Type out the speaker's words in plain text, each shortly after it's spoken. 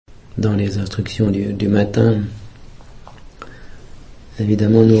dans les instructions du matin,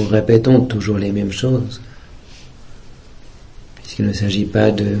 évidemment nous répétons toujours les mêmes choses, puisqu'il ne s'agit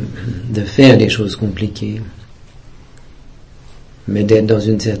pas de faire des choses compliquées, mais d'être dans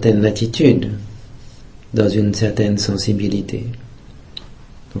une certaine attitude, dans une certaine sensibilité.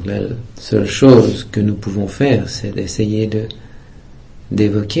 Donc la seule chose que nous pouvons faire, c'est d'essayer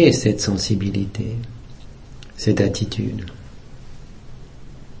d'évoquer cette sensibilité, cette attitude.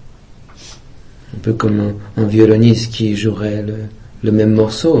 Un peu comme un violoniste qui jouerait le même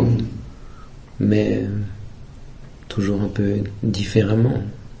morceau, mais toujours un peu différemment.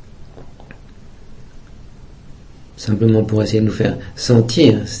 Simplement pour essayer de nous faire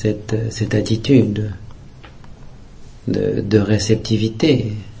sentir cette attitude de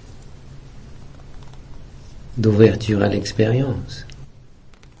réceptivité, d'ouverture à l'expérience.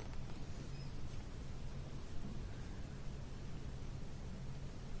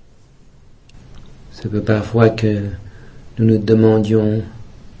 Ça peut parfois que nous nous demandions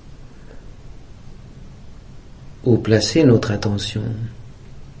où placer notre attention.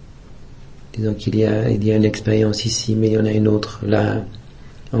 Disons qu'il y a une expérience ici, mais il y en a une autre là,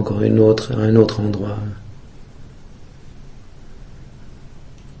 encore une autre à un autre endroit.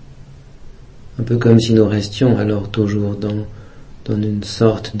 Un peu comme si nous restions alors toujours dans une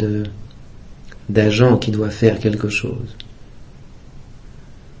sorte d'agent qui doit faire quelque chose.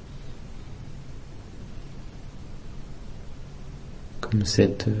 Comme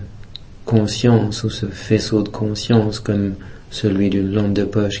cette conscience ou ce faisceau de conscience, comme celui d'une lampe de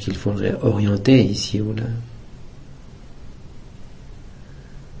poche qu'il faudrait orienter ici ou là.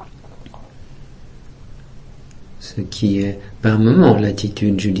 Ce qui est par moments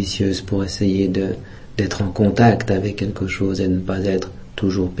l'attitude judicieuse pour essayer d'être en contact avec quelque chose et de ne pas être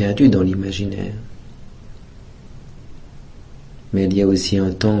toujours perdu dans l'imaginaire. Mais il y a aussi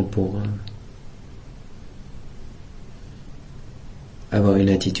un temps pour avoir une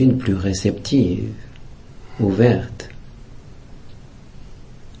attitude plus réceptive, ouverte,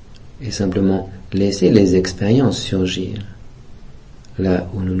 et simplement laisser les expériences surgir là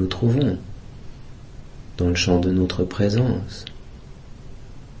où nous nous trouvons, dans le champ de notre présence.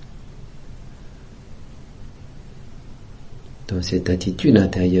 Dans cette attitude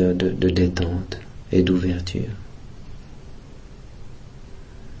intérieure de détente et d'ouverture.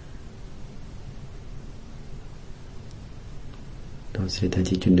 Dans cette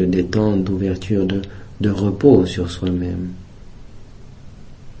attitude de détente, d'ouverture, de repos sur soi-même.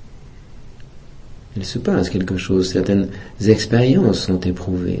 Il se passe quelque chose, certaines expériences sont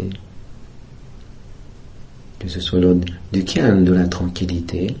éprouvées. Que ce soit lors du calme, de la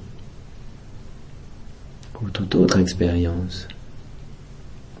tranquillité, ou toute autre expérience.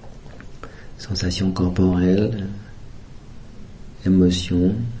 Sensations corporelles,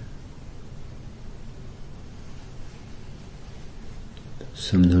 émotions,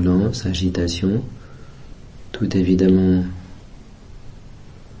 somnolence, agitation, tout évidemment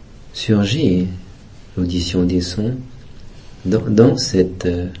surgit, l'audition des sons, dans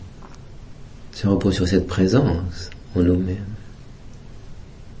ce repos sur cette présence en nous-mêmes.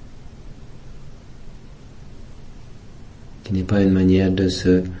 Qui n'est pas une manière de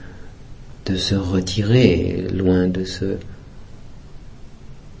se retirer, loin de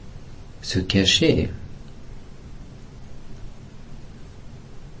se cacher,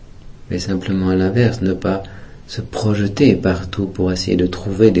 mais simplement à l'inverse, ne pas se projeter partout pour essayer de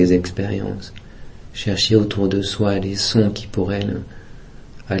trouver des expériences, chercher autour de soi des sons qui pourraient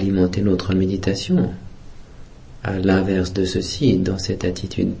alimenter notre méditation, à l'inverse de ceci, dans cette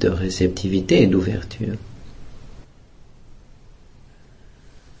attitude de réceptivité et d'ouverture.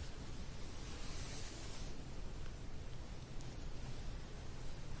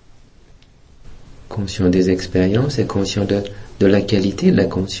 Conscient des expériences et conscient de la qualité de la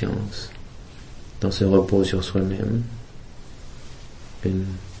conscience, dans ce repos sur soi-même,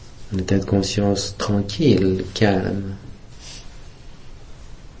 un état de conscience tranquille, calme,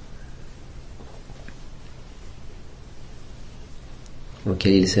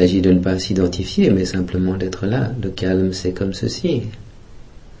 auquel il s'agit de ne pas s'identifier, mais simplement d'être là. Le calme, c'est comme ceci.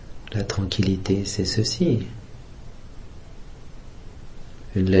 La tranquillité, c'est ceci.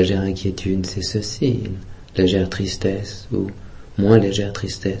 Une légère inquiétude, c'est ceci. Une légère tristesse, ou moins légère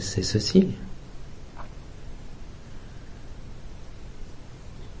tristesse, c'est ceci.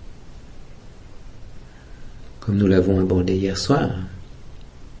 Comme nous l'avons abordé hier soir.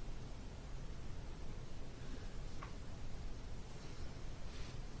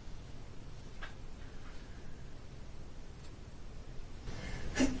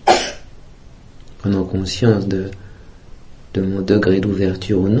 Prenons conscience de de mon degré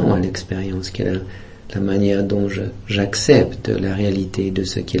d'ouverture ou non à l'expérience, quelle est la manière dont j'accepte la réalité de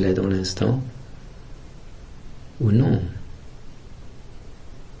ce qu'il est dans l'instant, ou non.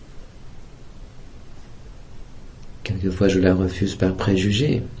 Quelquefois je la refuse par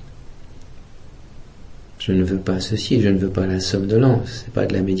préjugé. Je ne veux pas ceci, je ne veux pas la somnolence, ce n'est pas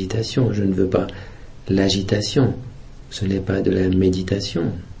de la méditation, je ne veux pas l'agitation, ce n'est pas de la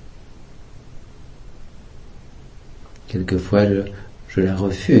méditation. Quelquefois je la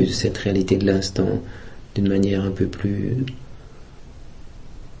refuse, cette réalité de l'instant, d'une manière un peu plus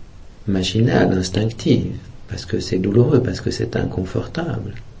machinale, instinctive, parce que c'est douloureux, parce que c'est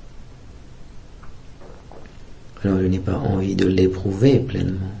inconfortable. Alors je n'ai pas envie de l'éprouver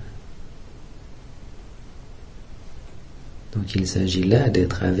pleinement. Donc il s'agit là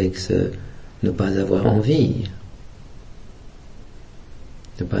d'être avec ce ne pas avoir envie.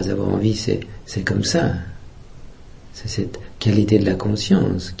 Ne pas avoir envie, c'est comme ça. C'est cette qualité de la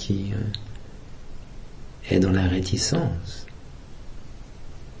conscience qui est dans la réticence.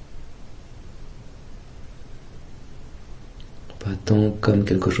 Pas tant comme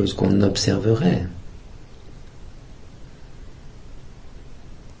quelque chose qu'on observerait,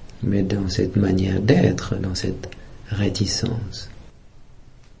 mais dans cette manière d'être, dans cette réticence.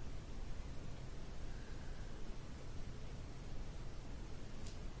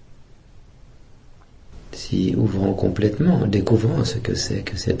 Si ouvrons complètement, découvrons ce que c'est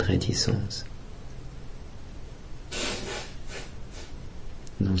que cette réticence.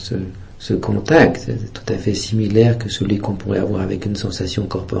 Dans ce contact, c'est tout à fait similaire que celui qu'on pourrait avoir avec une sensation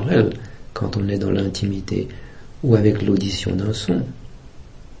corporelle quand on est dans l'intimité ou avec l'audition d'un son.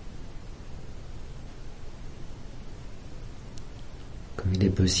 Comme il est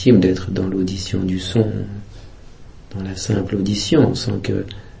possible d'être dans l'audition du son, dans la simple audition, sans que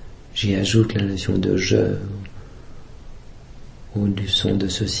j'y ajoute la notion de je ou du son de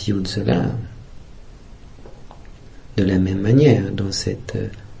ceci ou de cela. De la même manière, dans cette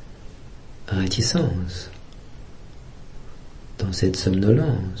réticence, dans cette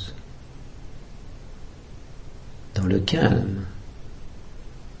somnolence, dans le calme,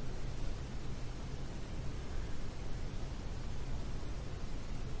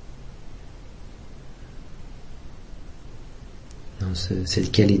 dans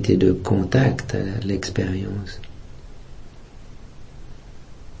cette qualité de contact à l'expérience,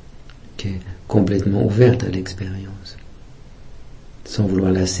 qui est complètement ouverte à l'expérience, sans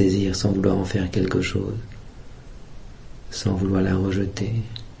vouloir la saisir, sans vouloir en faire quelque chose, sans vouloir la rejeter.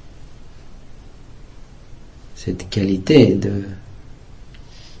 Cette qualité de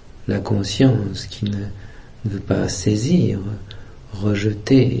la conscience qui ne veut pas saisir,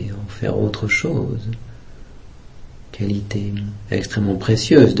 rejeter, en faire autre chose. Qualité extrêmement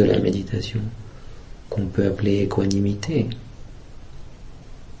précieuse de la méditation, qu'on peut appeler équanimité.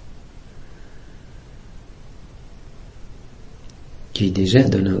 Qui déjà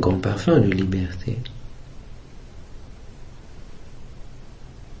donne un grand parfum de liberté.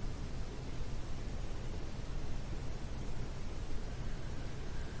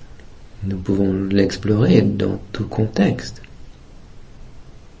 Nous pouvons l'explorer dans tout contexte.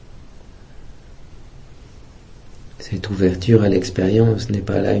 Cette ouverture à l'expérience n'est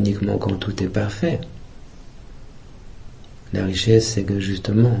pas là uniquement quand tout est parfait. La richesse, c'est que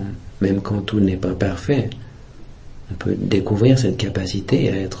justement, même quand tout n'est pas parfait, on peut découvrir cette capacité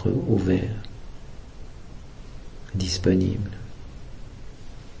à être ouvert, disponible.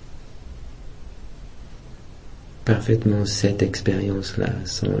 Parfaitement cette expérience-là,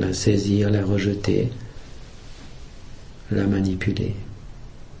 sans la saisir, la rejeter, la manipuler.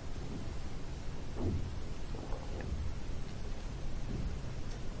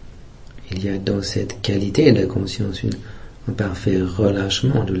 Il y a dans cette qualité de la conscience un parfait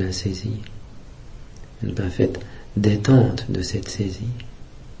relâchement de la saisie, une parfaite détente de cette saisie.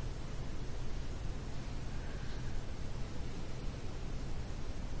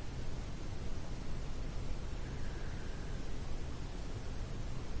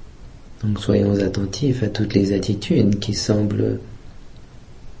 Donc soyons attentifs à toutes les attitudes qui semblent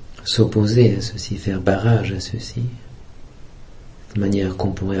s'opposer à ceci, faire barrage à ceci. De manière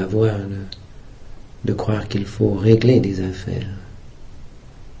qu'on pourrait avoir de croire qu'il faut régler des affaires.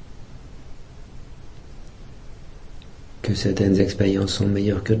 Que certaines expériences sont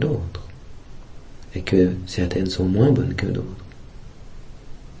meilleures que d'autres et que certaines sont moins bonnes que d'autres.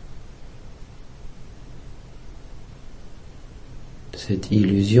 Cette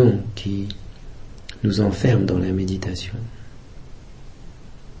illusion qui nous enferme dans la méditation,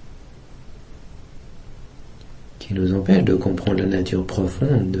 qui nous empêche de comprendre la nature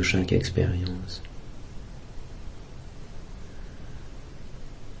profonde de chaque expérience.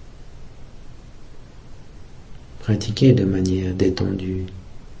 pratiquer de manière détendue,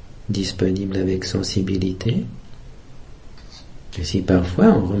 disponible avec sensibilité. Et si parfois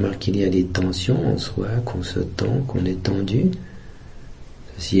on remarque qu'il y a des tensions en soi, qu'on se tend, qu'on est tendu,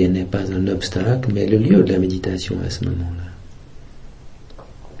 ceci n'est pas un obstacle, mais le lieu de la méditation à ce moment-là.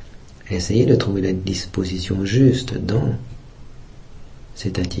 Essayez de trouver la disposition juste dans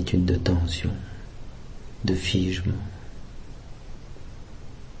cette attitude de tension, de figement.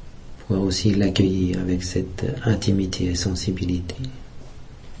 Pouvoir aussi l'accueillir avec cette intimité et sensibilité.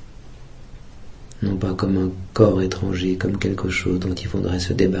 Non pas comme un corps étranger, comme quelque chose dont il faudrait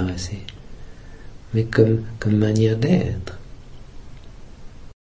se débarrasser, mais comme manière d'être.